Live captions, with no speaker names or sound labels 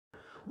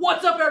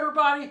What's up,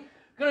 everybody?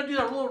 Gonna do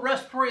a little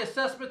respiratory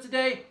assessment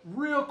today.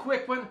 Real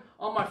quick one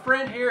on my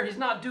friend here. He's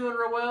not doing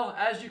real well,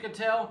 as you can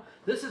tell.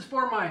 This is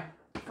for my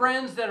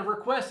friends that have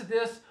requested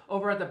this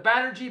over at the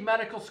Batterjee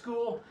Medical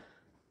School.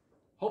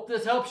 Hope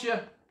this helps you.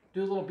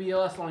 Do a little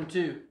BLS line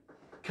too.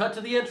 Cut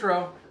to the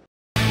intro.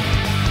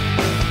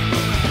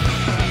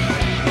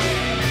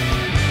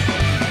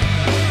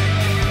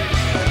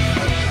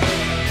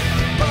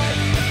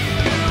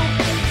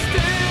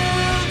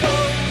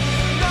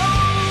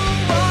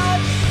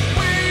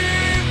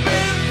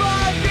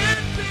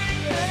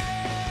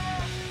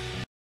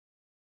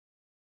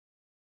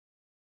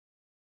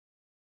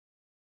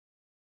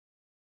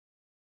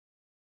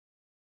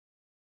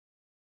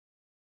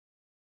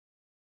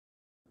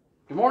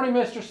 Good morning,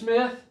 Mr.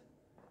 Smith.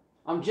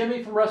 I'm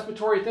Jimmy from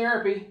Respiratory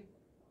Therapy.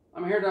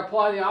 I'm here to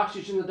apply the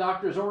oxygen the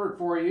doctor has ordered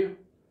for you.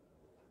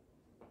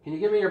 Can you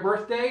give me your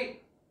birth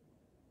date?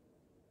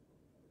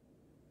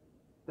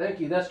 Thank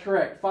you, that's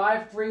correct.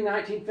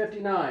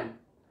 5/3/1959.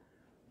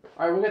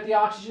 All right, we'll get the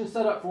oxygen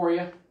set up for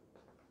you.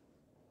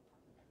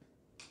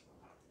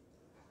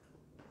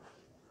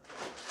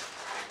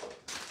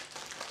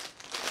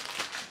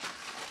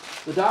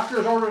 The doctor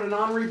has ordered a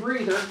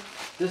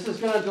non-rebreather. This is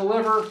going to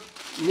deliver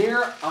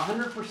near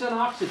 100%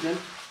 oxygen.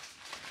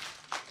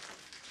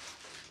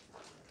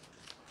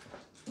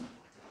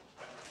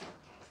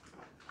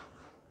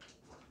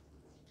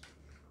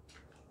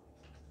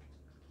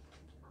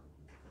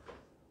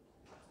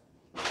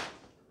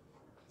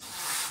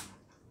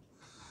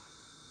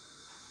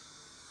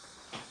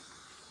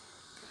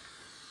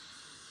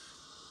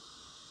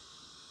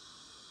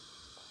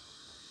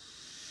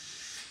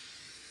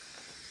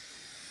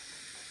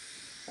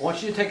 I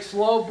want you to take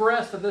slow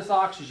breaths of this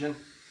oxygen.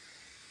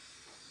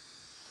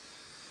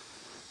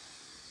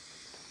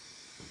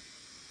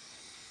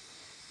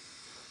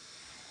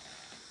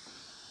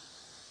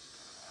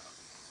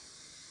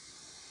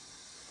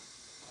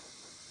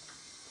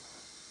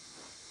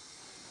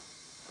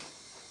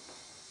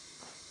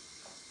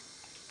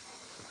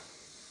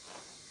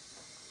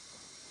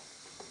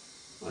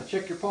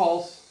 Check your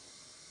pulse.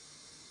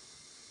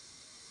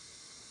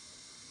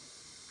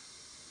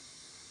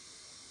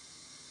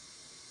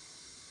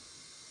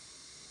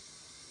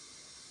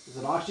 Is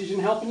it oxygen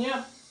helping you?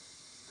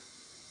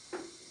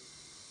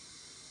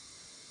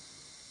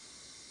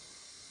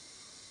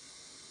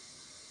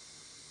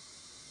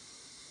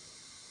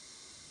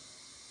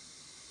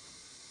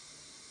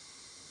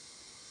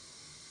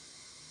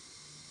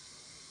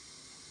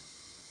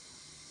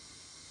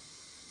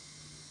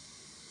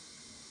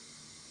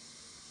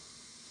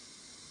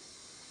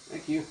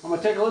 Thank you. I'm going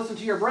to take a listen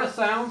to your breath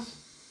sounds.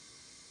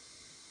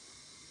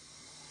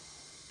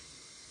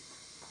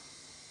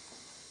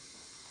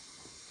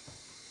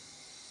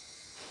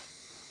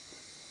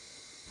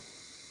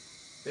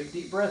 Big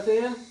deep breath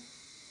in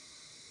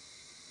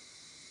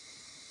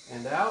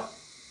and out.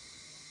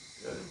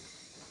 Good.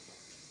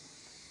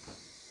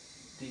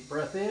 Deep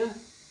breath in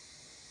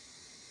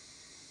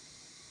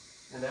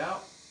and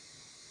out.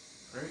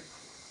 Great.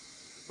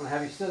 I'm going to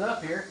have you sit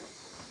up here.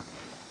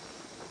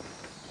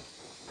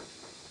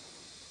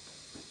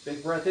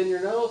 Big breath in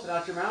your nose and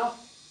out your mouth.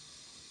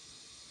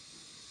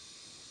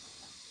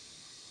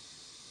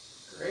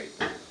 Great.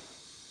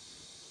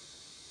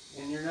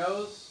 In your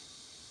nose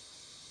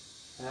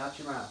and out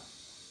your mouth.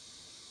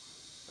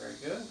 Very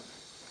good.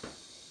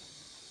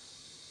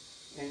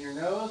 In your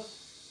nose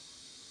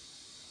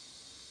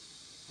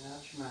and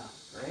out your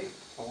mouth. Great.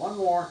 One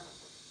more.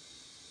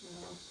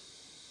 Nose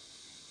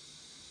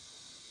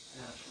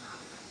and out your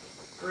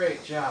mouth.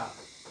 Great job.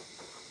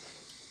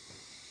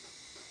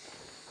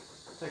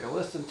 Take a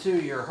listen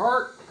to your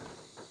heart.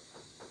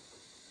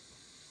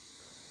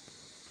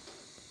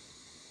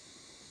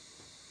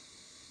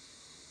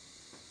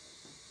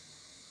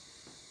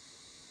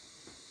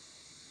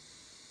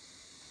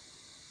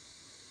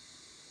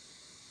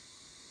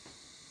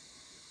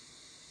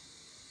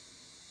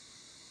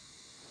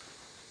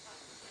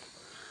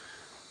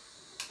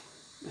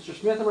 Mr.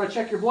 Smith, I'm going to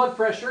check your blood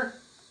pressure.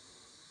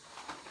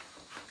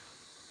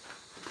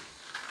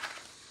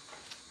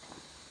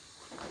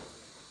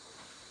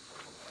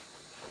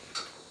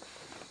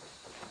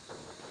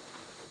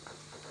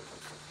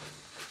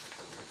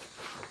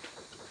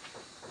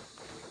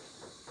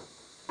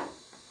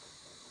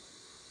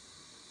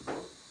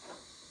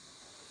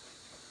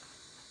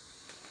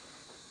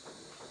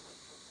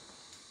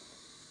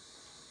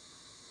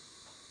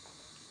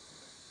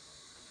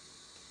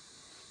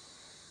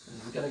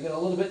 This is going to get a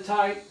little bit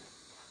tight.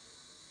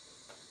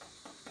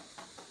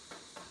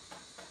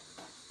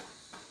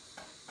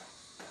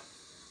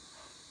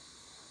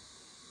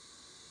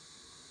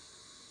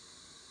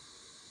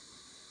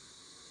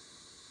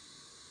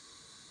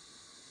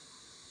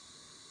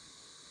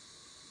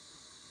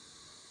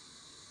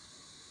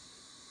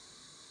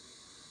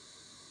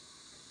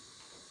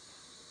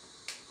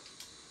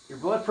 Your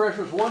blood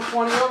pressure is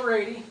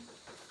 120/80.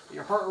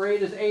 Your heart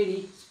rate is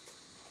 80.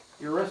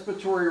 Your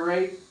respiratory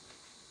rate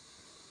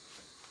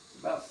is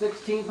about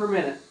 16 per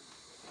minute.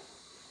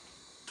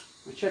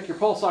 We check your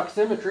pulse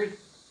oximetry.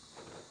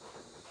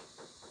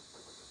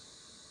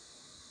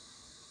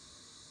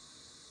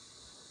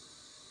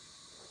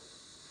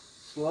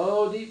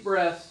 Slow, deep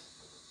breaths.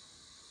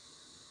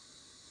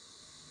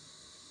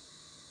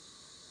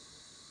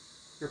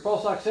 Your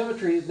pulse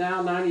oximetry is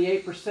now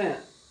 98%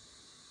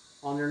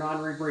 on your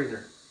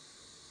non-rebreather.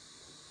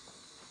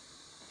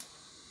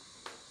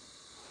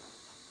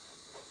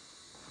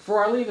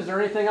 Before I leave, is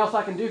there anything else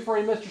I can do for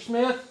you, Mr.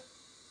 Smith?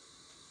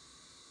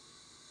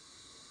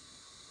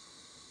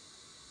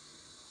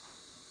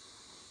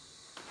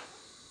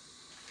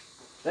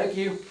 Thank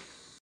you.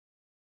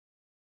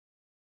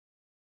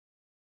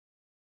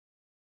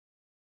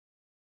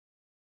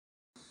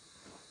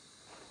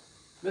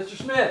 Mr.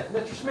 Smith,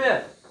 Mr.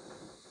 Smith,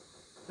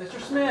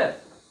 Mr.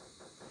 Smith,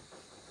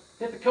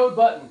 hit the code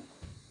button.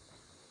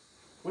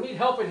 We need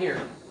help in here.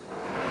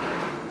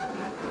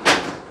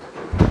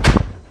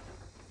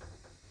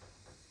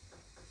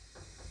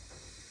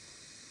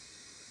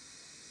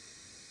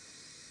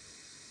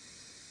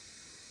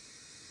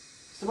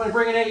 Somebody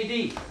bring an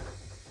AED.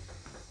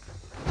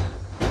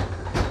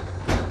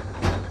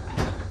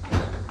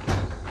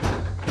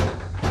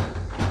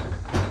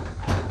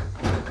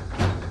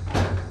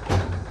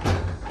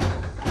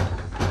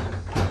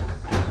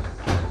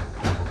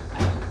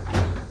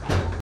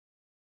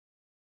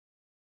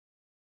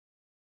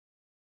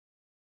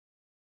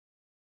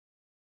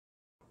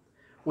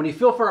 When you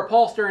feel for a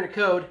pulse during a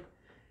code,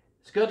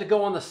 it's good to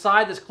go on the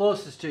side that's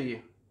closest to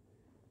you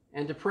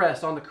and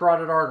depress on the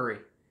carotid artery.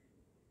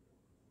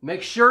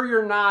 Make sure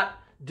you're not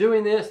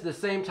doing this at the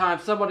same time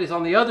somebody's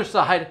on the other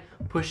side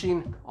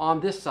pushing on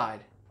this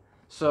side.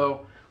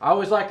 So I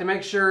always like to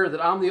make sure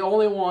that I'm the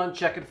only one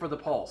checking for the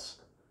pulse.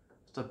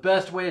 It's the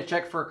best way to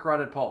check for a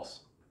carotid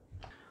pulse.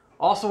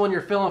 Also, when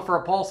you're feeling for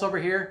a pulse over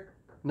here,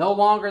 no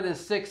longer than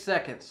 6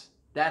 seconds.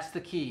 That's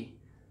the key.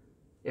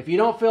 If you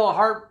don't feel a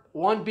heart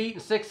one beat in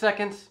 6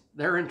 seconds,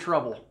 they're in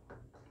trouble.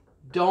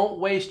 Don't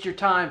waste your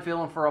time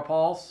feeling for a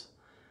pulse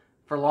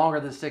for longer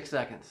than 6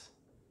 seconds.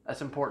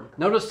 That's important.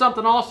 Notice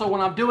something also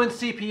when I'm doing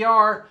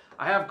CPR,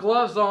 I have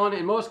gloves on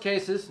in most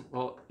cases,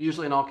 well,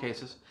 usually in all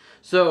cases.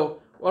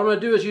 So what I'm going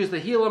to do is use the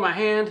heel of my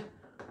hand,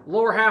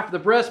 lower half of the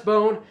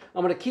breastbone.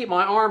 I'm going to keep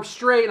my arm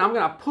straight and I'm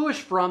going to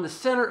push from the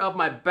center of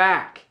my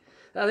back.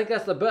 I think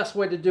that's the best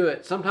way to do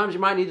it. Sometimes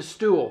you might need a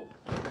stool.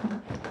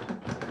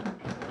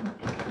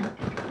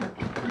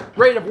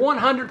 Rate of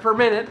 100 per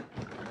minute.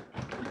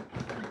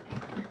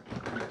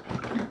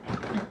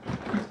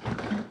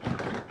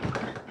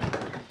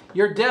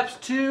 Your depth's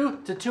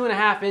 2 to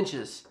 2.5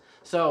 inches.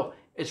 So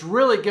it's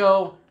really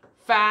go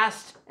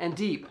fast and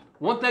deep.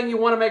 One thing you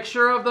want to make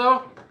sure of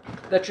though,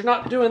 that you're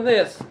not doing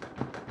this.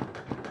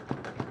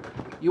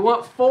 You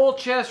want full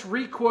chest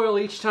recoil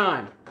each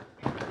time.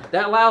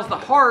 That allows the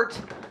heart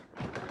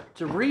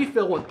to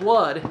refill with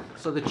blood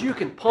so that you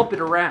can pump it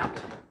around.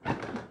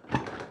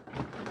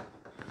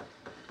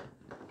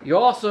 You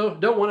also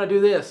don't want to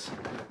do this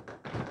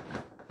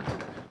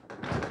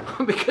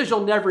because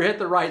you'll never hit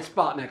the right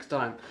spot next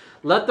time.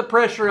 Let the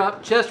pressure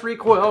up, chest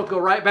recoil, go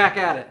right back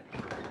at it.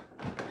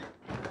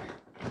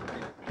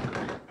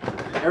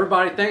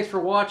 Everybody, thanks for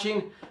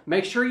watching.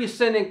 Make sure you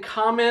send in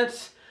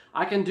comments.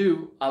 I can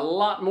do a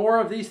lot more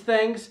of these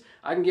things.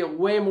 I can get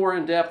way more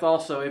in depth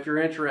also if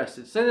you're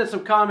interested. Send in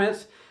some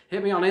comments.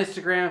 Hit me on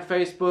Instagram,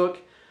 Facebook,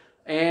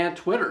 and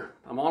Twitter.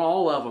 I'm on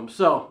all of them.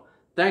 So,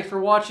 thanks for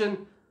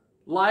watching.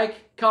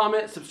 Like,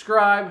 comment,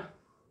 subscribe,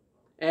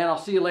 and I'll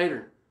see you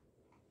later.